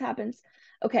 sidebar, this happens.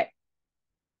 Okay,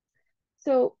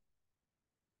 so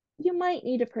you might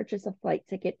need to purchase a flight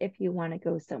ticket if you want to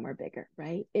go somewhere bigger,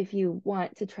 right? If you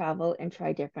want to travel and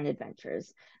try different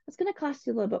adventures, it's going to cost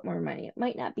you a little bit more money. It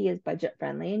might not be as budget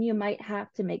friendly, and you might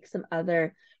have to make some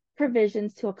other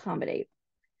provisions to accommodate.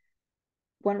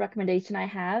 One recommendation I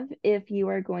have, if you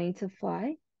are going to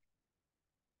fly,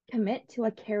 commit to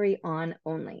a carry-on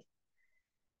only.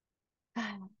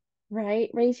 Right?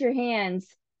 Raise your hands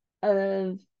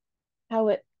of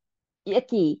how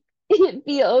icky it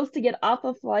feels to get off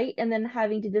a flight and then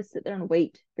having to just sit there and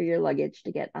wait for your luggage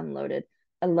to get unloaded.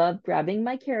 I love grabbing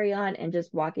my carry-on and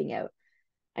just walking out.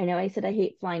 I know I said I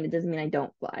hate flying. It doesn't mean I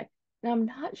don't fly. And I'm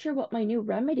not sure what my new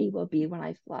remedy will be when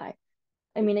I fly.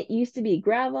 I mean, it used to be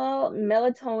gravel,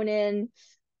 melatonin,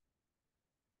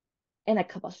 and a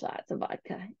couple shots of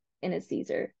vodka in a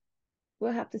Caesar.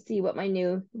 We'll have to see what my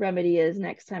new remedy is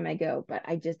next time I go, but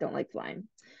I just don't like flying.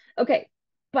 Okay,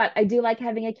 but I do like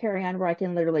having a carry-on where I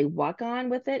can literally walk on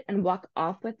with it and walk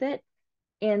off with it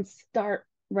and start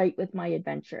right with my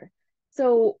adventure.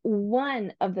 So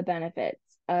one of the benefits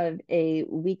of a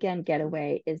weekend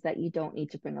getaway is that you don't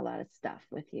need to bring a lot of stuff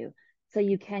with you. So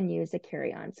you can use a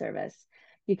carry-on service.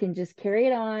 You can just carry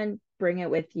it on, bring it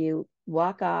with you,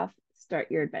 walk off,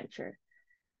 start your adventure.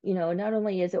 Not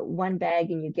only is it one bag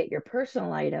and you get your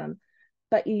personal item,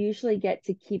 but you usually get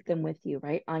to keep them with you,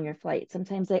 right, on your flight.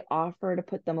 Sometimes they offer to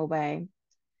put them away.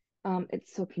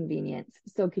 It's so convenient,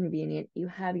 so convenient. You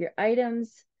have your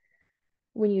items.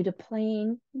 When you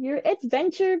deplane, your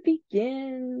adventure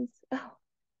begins. Oh,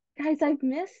 guys, I've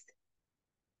missed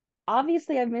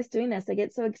doing this. I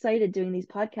get so excited doing these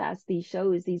podcasts, these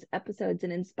shows, these episodes,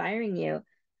 and inspiring you.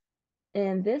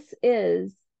 And this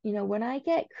is, when I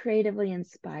get creatively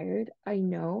inspired, I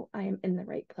know I am in the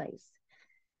right place.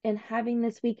 And having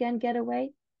this weekend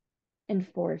getaway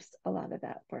enforced a lot of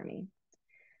that for me.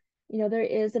 There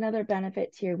is another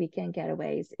benefit to your weekend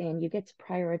getaways, and you get to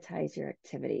prioritize your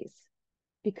activities.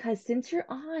 Because since you're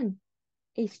on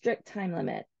a strict time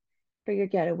limit for your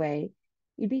getaway,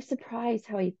 you'd be surprised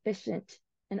how efficient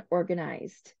and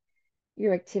organized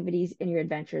your activities and your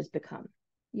adventures become.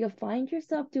 You'll find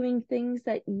yourself doing things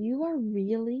that you are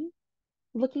really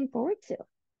looking forward to.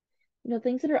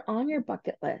 Things that are on your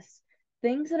bucket list,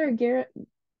 things that are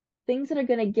things that are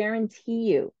going to guarantee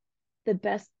you the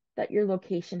best that your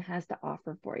location has to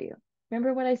offer for you.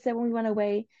 Remember what I said when we went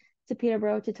away to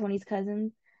Peterborough to Tony's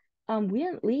cousin? We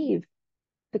didn't leave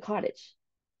the cottage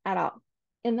at all,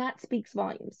 and that speaks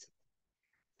volumes.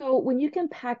 So when you can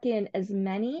pack in as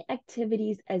many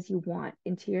activities as you want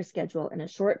into your schedule in a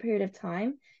short period of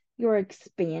time, you're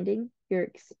expanding your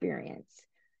experience,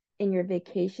 and your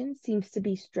vacation seems to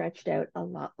be stretched out a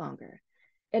lot longer.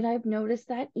 And I've noticed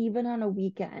that even on a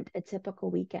weekend, a typical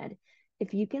weekend,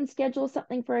 if you can schedule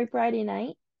something for a Friday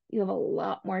night, you have a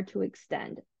lot more to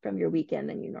extend from your weekend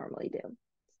than you normally do.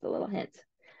 Just a little hint.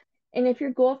 And if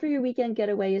your goal for your weekend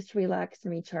getaway is to relax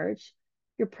and recharge,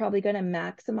 you're probably going to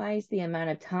maximize the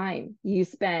amount of time you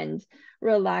spend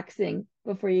relaxing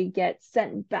before you get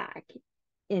sent back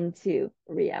into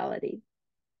reality.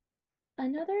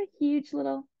 Another huge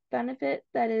little benefit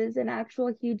that is an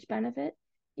actual huge benefit,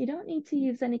 you don't need to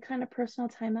use any kind of personal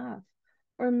time off.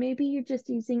 Or maybe you're just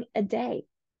using a day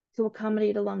to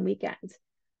accommodate a long weekend,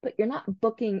 but you're not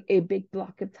booking a big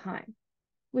block of time,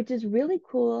 which is really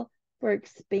cool for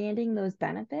expanding those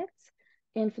benefits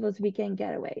and for those weekend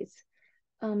getaways.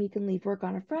 You can leave work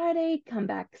on a Friday, come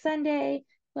back Sunday.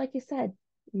 Like you said,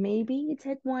 maybe you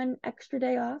take one extra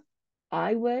day off.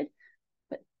 I would,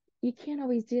 but you can't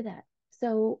always do that.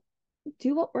 So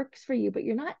do what works for you, but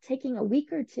you're not taking a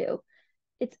week or two.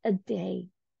 It's a day,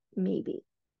 maybe.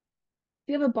 If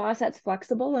you have a boss that's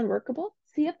flexible and workable,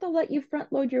 see if they'll let you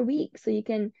front load your week so you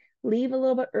can leave a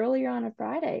little bit earlier on a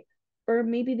Friday, or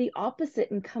maybe the opposite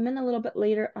and come in a little bit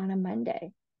later on a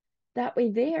Monday. That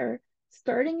way there,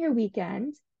 starting your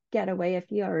weekend getaway a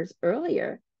few hours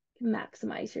earlier can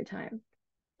maximize your time.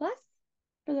 Plus,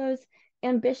 for those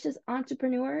ambitious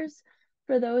entrepreneurs,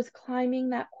 for those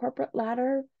climbing that corporate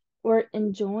ladder or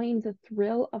enjoying the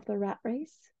thrill of the rat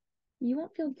race, you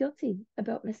won't feel guilty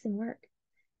about missing work,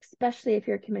 especially if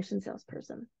you're a commission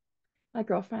salesperson. My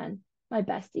girlfriend, my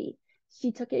bestie,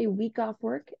 she took a week off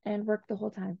work and worked the whole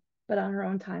time, but on her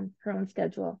own time, her own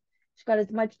schedule. She got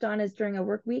as much done as during a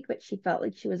work week, but she felt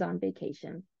like she was on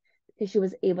vacation because she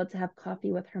was able to have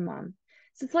coffee with her mom.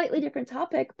 It's a slightly different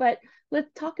topic, but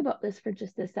let's talk about this for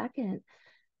just a second.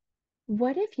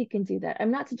 What if you can do that?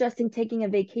 I'm not suggesting taking a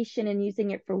vacation and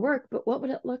using it for work, but what would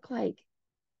it look like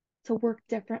to work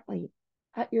differently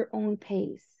at your own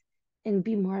pace and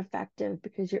be more effective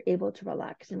because you're able to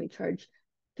relax and recharge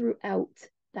throughout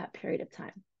that period of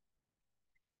time?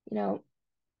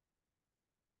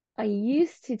 I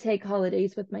used to take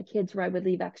holidays with my kids where I would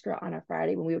leave extra on a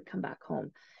Friday when we would come back home.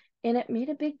 And it made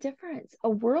a big difference, a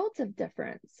world of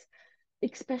difference,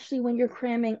 especially when you're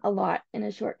cramming a lot in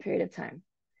a short period of time.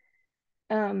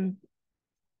 Um,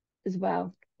 as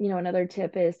well, another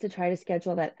tip is to try to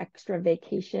schedule that extra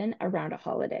vacation around a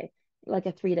holiday, like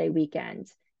a 3-day weekend,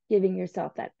 giving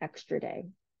yourself that extra day.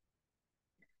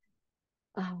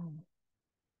 Oh,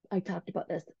 I talked about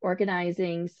this.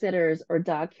 Organizing sitters or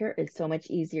dog care is so much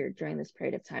easier during this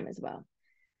period of time as well.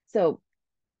 So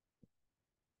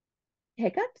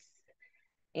hiccups,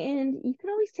 and you can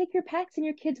always take your pets and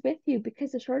your kids with you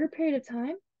because a shorter period of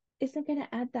time isn't going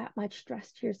to add that much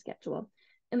stress to your schedule.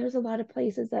 And there's a lot of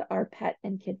places that are pet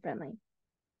and kid friendly.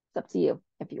 It's up to you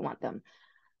if you want them.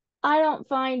 I don't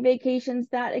find vacations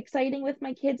that exciting with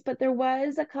my kids, but there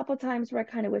was a couple times where I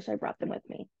kind of wish I brought them with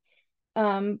me.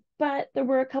 But there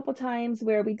were a couple times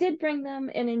where we did bring them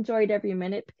and enjoyed every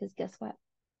minute because guess what?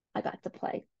 I got to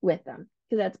play with them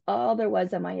because that's all there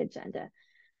was on my agenda. I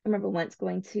remember once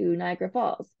going to Niagara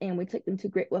Falls and we took them to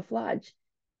Great Wolf Lodge.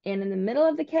 And in the middle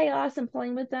of the chaos and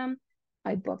playing with them,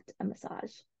 I booked a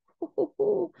massage.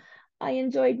 I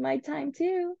enjoyed my time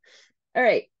too. All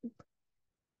right.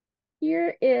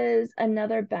 Here is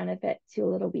another benefit to a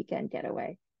little weekend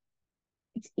getaway.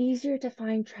 It's easier to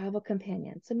find travel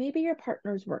companions. So maybe your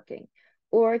partner's working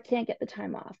or can't get the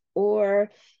time off,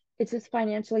 or it's just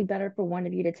financially better for one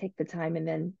of you to take the time and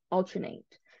then alternate.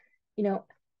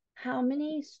 How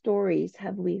many stories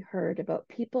have we heard about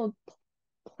people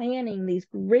planning these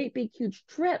great big huge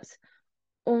trips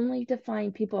only to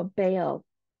find people bail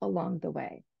along the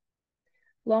way?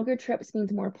 Longer trips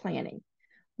means more planning,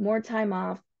 more time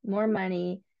off, more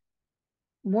money,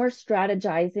 more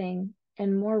strategizing,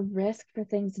 and more risk for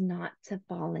things not to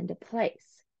fall into place.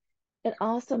 It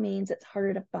also means it's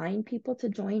harder to find people to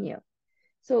join you.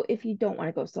 So if you don't want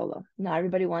to go solo, not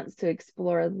everybody wants to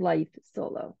explore life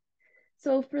solo.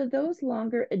 So for those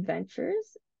longer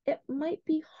adventures, it might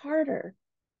be harder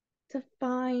to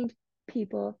find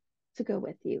people to go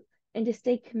with you and to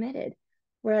stay committed.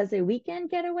 Whereas a weekend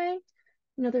getaway,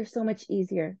 they're so much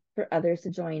easier for others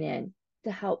to join in,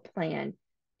 to help plan.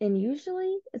 And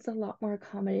usually it's a lot more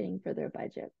accommodating for their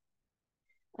budget.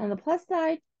 On the plus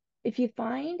side, if you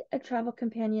find a travel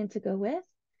companion to go with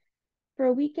for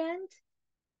a weekend,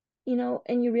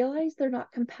 and you realize they're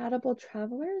not compatible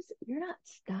travelers, you're not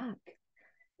stuck.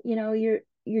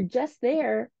 You're just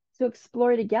there to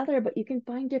explore together, but you can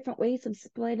find different ways of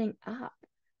splitting up.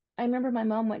 I remember my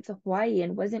mom went to Hawaii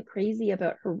and wasn't crazy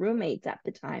about her roommates at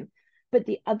the time, but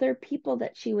the other people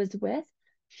that she was with,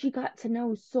 she got to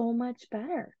know so much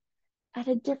better at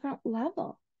a different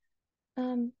level.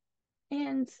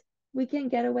 And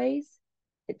weekend getaways,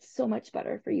 it's so much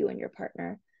better for you and your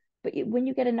partner. But when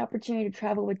you get an opportunity to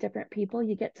travel with different people,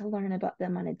 you get to learn about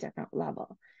them on a different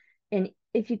level. And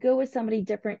if you go with somebody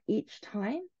different each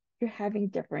time, you're having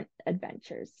different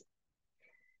adventures.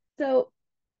 So,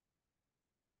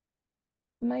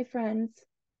 my friends,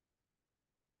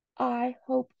 I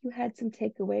hope you had some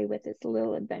takeaway with this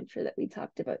little adventure that we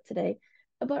talked about today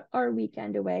about our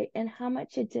weekend away and how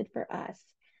much it did for us.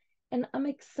 And I'm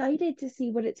excited to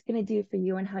see what it's going to do for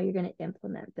you and how you're going to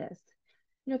implement this.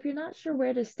 If you're not sure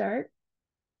where to start,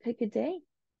 pick a day,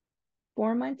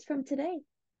 4 months from today,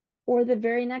 or the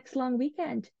very next long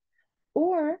weekend,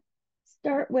 or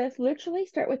start with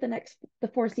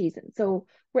the 4 seasons. So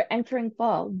we're entering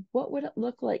fall. What would it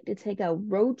look like to take a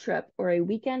road trip or a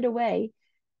weekend away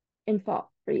in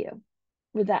fall for you?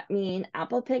 Would that mean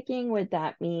apple picking? Would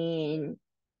that mean,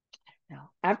 no?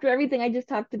 After everything I just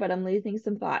talked about, I'm losing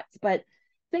some thoughts, but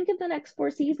think of the next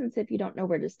 4 seasons if you don't know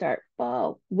where to start.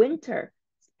 Fall, winter,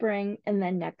 spring, and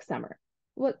then next summer.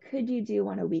 What could you do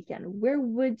on a weekend? Where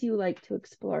would you like to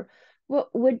explore? What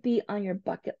would be on your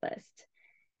bucket list?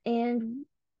 And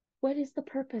what is the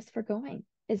purpose for going?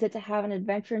 Is it to have an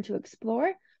adventure and to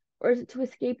explore, or is it to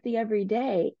escape the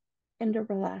everyday and to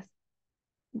relax,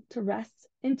 to rest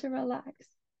and to relax?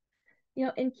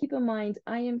 And keep in mind,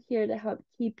 I am here to help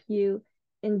keep you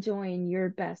enjoying your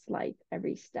best life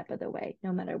every step of the way,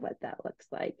 no matter what that looks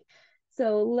like.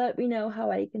 So let me know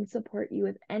how I can support you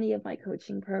with any of my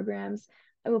coaching programs.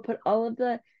 I will put all of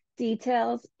the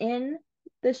details in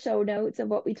the show notes of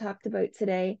what we talked about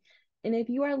today. And if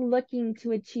you are looking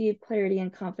to achieve clarity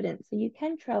and confidence, so you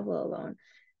can travel alone,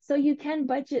 so you can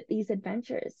budget these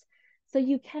adventures, so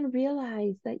you can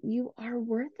realize that you are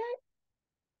worth it,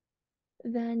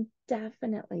 then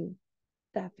definitely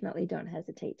don't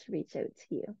hesitate to reach out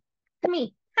to you. To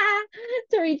me,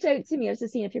 to reach out to me. I was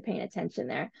just seeing if you're paying attention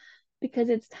there, because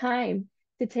it's time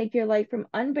to take your life from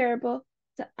unbearable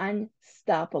to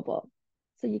unstoppable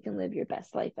so you can live your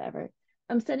best life ever.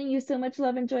 I'm sending you so much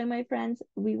love and joy, my friends.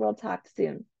 We will talk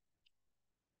soon.